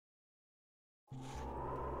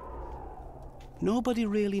Nobody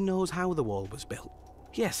really knows how the wall was built.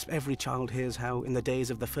 Yes, every child hears how, in the days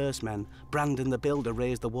of the first men, Brandon the Builder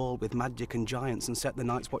raised the wall with magic and giants and set the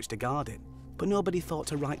Night's Watch to guard it. But nobody thought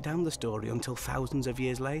to write down the story until thousands of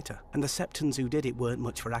years later, and the Septons who did it weren't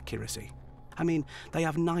much for accuracy. I mean, they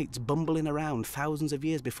have knights bumbling around thousands of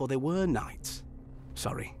years before they were knights.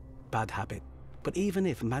 Sorry, bad habit. But even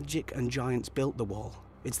if magic and giants built the wall,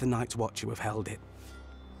 it's the Night's Watch who have held it.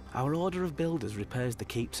 Our order of builders repairs the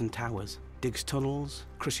keeps and towers, digs tunnels,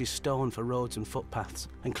 crushes stone for roads and footpaths,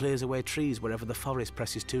 and clears away trees wherever the forest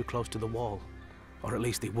presses too close to the wall. Or at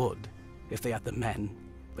least they would, if they had the men,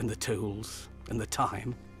 and the tools, and the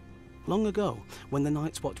time. Long ago, when the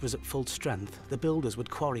Night's Watch was at full strength, the builders would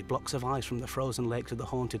quarry blocks of ice from the frozen lake to the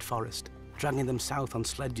haunted forest, dragging them south on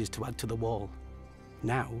sledges to add to the wall.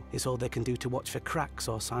 Now, it's all they can do to watch for cracks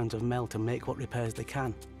or signs of melt and make what repairs they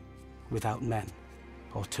can, without men,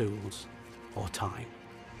 or tools, or time.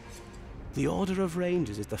 The Order of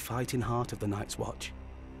Rangers is the fighting heart of the Night's Watch.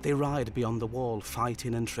 They ride beyond the wall,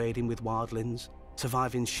 fighting and trading with wildlings,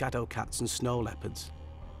 surviving shadow cats and snow leopards.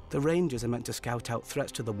 The Rangers are meant to scout out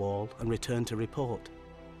threats to the wall and return to report.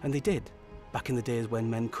 And they did, back in the days when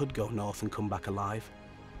men could go north and come back alive.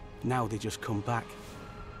 Now they just come back.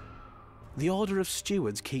 The Order of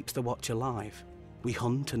Stewards keeps the watch alive. We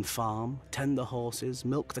hunt and farm, tend the horses,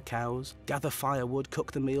 milk the cows, gather firewood,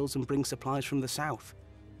 cook the meals and bring supplies from the south.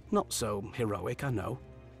 Not so heroic, I know,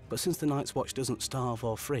 but since the Night's Watch doesn't starve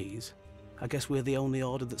or freeze, I guess we're the only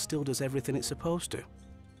order that still does everything it's supposed to.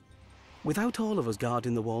 Without all of us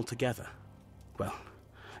guarding the wall together, well,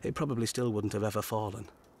 it probably still wouldn't have ever fallen.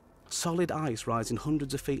 Solid ice rising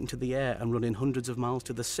hundreds of feet into the air and running hundreds of miles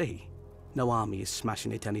to the sea. No army is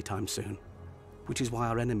smashing it anytime soon, which is why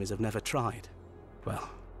our enemies have never tried. Well,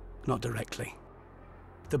 not directly.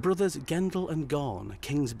 The brothers Gendel and Gorn,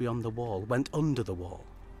 kings beyond the wall, went under the wall,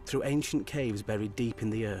 through ancient caves buried deep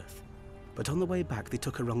in the earth. But on the way back they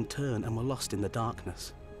took a wrong turn and were lost in the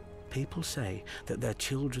darkness. People say that their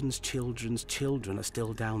children's children's children are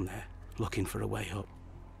still down there, looking for a way up,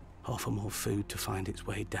 or for more food to find its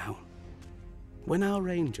way down. When our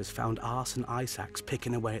rangers found Arson Isaac's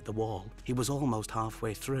picking away at the wall, he was almost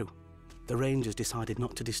halfway through. The rangers decided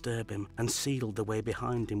not to disturb him and sealed the way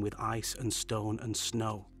behind him with ice and stone and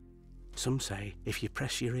snow. Some say if you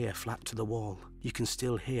press your ear flat to the wall, you can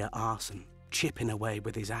still hear Arson chipping away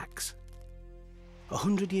with his axe.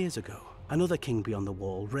 100 years ago, another king beyond the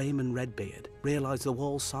wall, Raymond Redbeard, realised the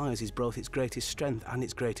wall's size is both its greatest strength and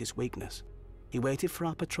its greatest weakness. He waited for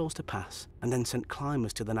our patrols to pass and then sent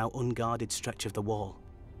climbers to the now unguarded stretch of the wall.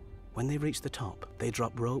 When they reached the top, they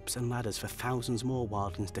dropped ropes and ladders for thousands more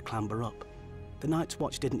wildlings to clamber up. The Night's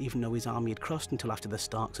Watch didn't even know his army had crossed until after the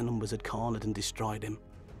Starks and Umbers had cornered and destroyed him.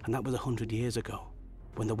 And that was 100 years ago,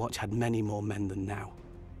 when the Watch had many more men than now.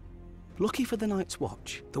 Lucky for the Night's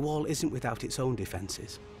Watch, the wall isn't without its own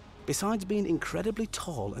defences. Besides being incredibly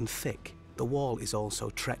tall and thick, the wall is also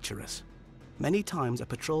treacherous. Many times a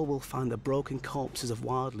patrol will find the broken corpses of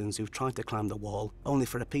wildlings who've tried to climb the wall, only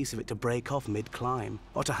for a piece of it to break off mid-climb,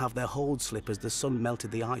 or to have their hold slip as the sun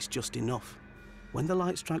melted the ice just enough. When the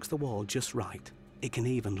light strikes the wall just right, it can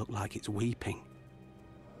even look like it's weeping.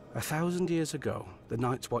 1,000 years ago, the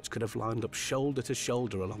Night's Watch could have lined up shoulder to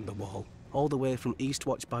shoulder along the wall, all the way from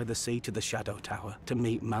Eastwatch by the Sea to the Shadow Tower, to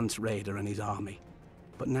meet Mance Rayder and his army.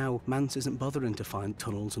 But now, Mance isn't bothering to find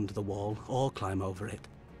tunnels under the wall or climb over it.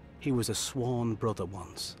 He was a sworn brother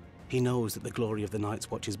once. He knows that the glory of the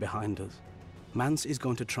Night's Watch is behind us. Mance is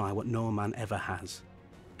going to try what no man ever has.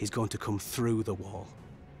 He's going to come through the wall.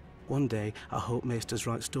 One day, I hope Maesters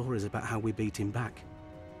write stories about how we beat him back.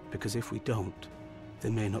 Because if we don't,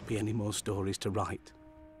 there may not be any more stories to write.